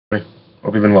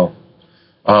Hope you've been well.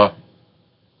 I'm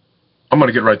going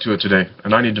to get right to it today,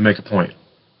 and I need to make a point.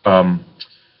 I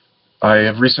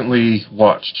have recently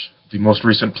watched the most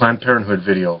recent Planned Parenthood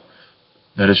video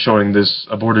that is showing this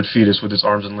aborted fetus with its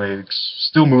arms and legs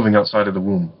still moving outside of the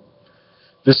womb.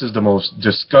 This is the most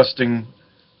disgusting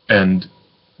and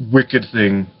wicked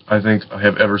thing I think I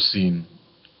have ever seen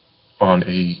on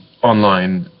an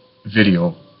online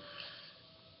video.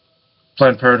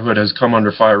 Planned Parenthood has come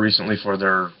under fire recently for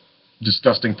their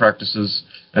disgusting practices,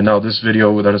 and now this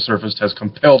video that has surfaced has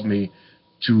compelled me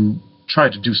to try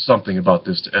to do something about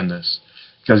this to end this.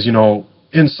 Because, you know,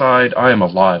 inside I am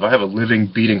alive. I have a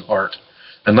living, beating heart.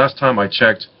 And last time I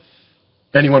checked,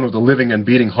 anyone with a living and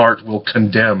beating heart will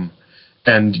condemn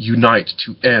and unite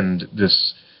to end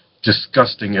this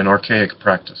disgusting and archaic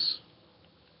practice.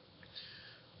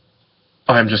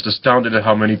 I am just astounded at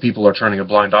how many people are turning a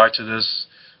blind eye to this,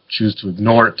 choose to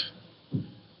ignore it.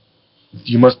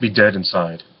 You must be dead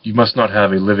inside. You must not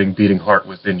have a living, beating heart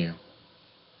within you.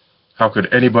 How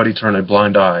could anybody turn a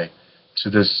blind eye to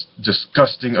this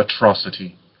disgusting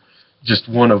atrocity, just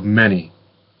one of many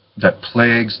that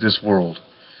plagues this world?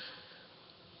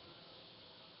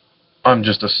 I'm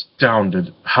just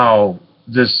astounded how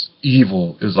this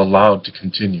evil is allowed to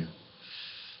continue.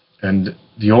 And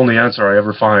the only answer I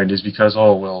ever find is because,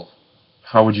 oh, well,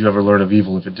 how would you ever learn of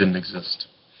evil if it didn't exist?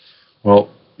 Well,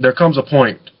 there comes a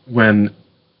point when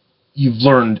you've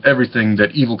learned everything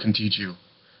that evil can teach you,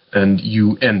 and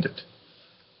you end it.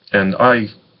 And I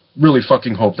really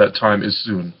fucking hope that time is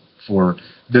soon for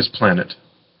this planet,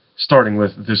 starting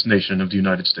with this nation of the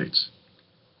United States.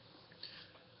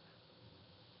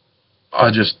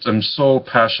 I just am so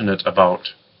passionate about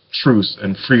truth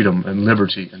and freedom and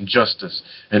liberty and justice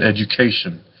and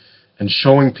education and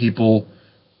showing people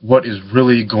what is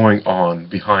really going on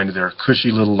behind their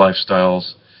cushy little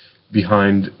lifestyles,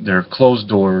 behind their closed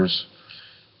doors.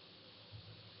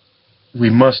 We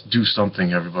must do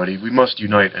something, everybody. We must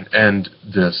unite and end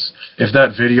this. If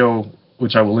that video,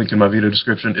 which I will link in my video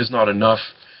description, is not enough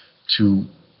to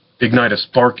ignite a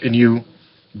spark in you,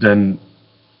 then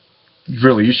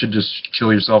really you should just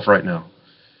kill yourself right now,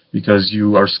 because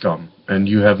you are scum and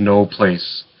you have no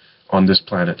place on this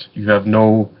planet. You have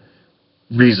no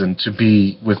reason to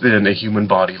be within a human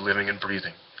body living and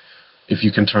breathing if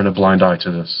you can turn a blind eye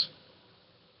to this.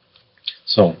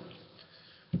 So,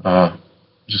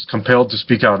 just compelled to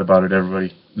speak out about it,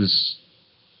 everybody. This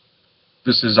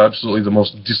is absolutely the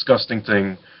most disgusting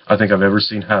thing I think I've ever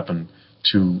seen happen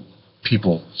to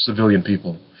people, civilian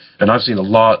people. And I've seen a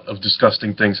lot of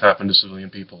disgusting things happen to civilian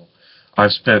people.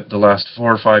 I've spent the last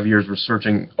 4 or 5 years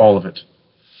researching all of it.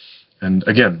 And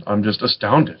again, I'm just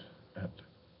astounded at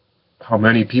how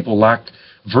many people lack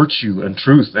virtue and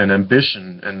truth and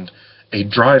ambition and a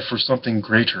drive for something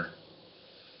greater.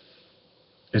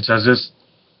 It's as if,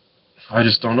 I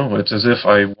just don't know, it's as if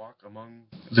I walk among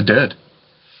the dead.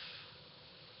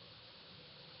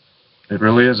 It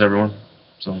really is, everyone.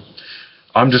 So,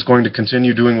 I'm just going to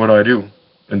continue doing what I do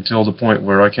until the point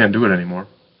where I can't do it anymore.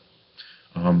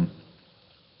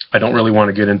 I don't really want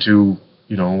to get into,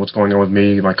 you know, what's going on with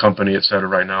me, my company, etc.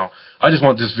 right now. I just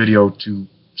want this video to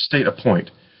state a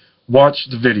point. Watch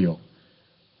the video.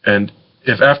 And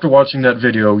if after watching that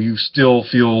video you still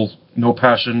feel no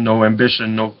passion, no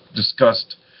ambition, no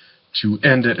disgust to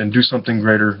end it and do something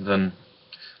greater, then,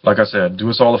 like I said, do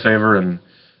us all a favor and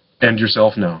end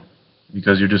yourself now,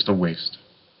 because you're just a waste.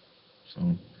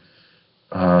 So,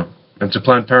 and to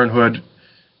Planned Parenthood,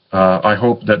 I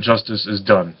hope that justice is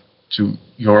done to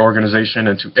your organization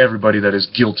and to everybody that is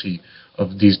guilty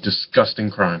of these disgusting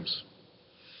crimes.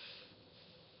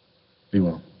 Be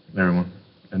well, everyone.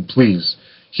 And please,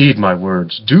 heed my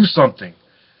words. Do something.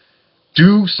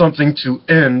 Do something to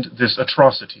end this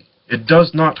atrocity. It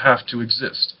does not have to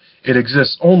exist. It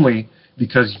exists only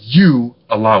because you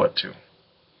allow it to.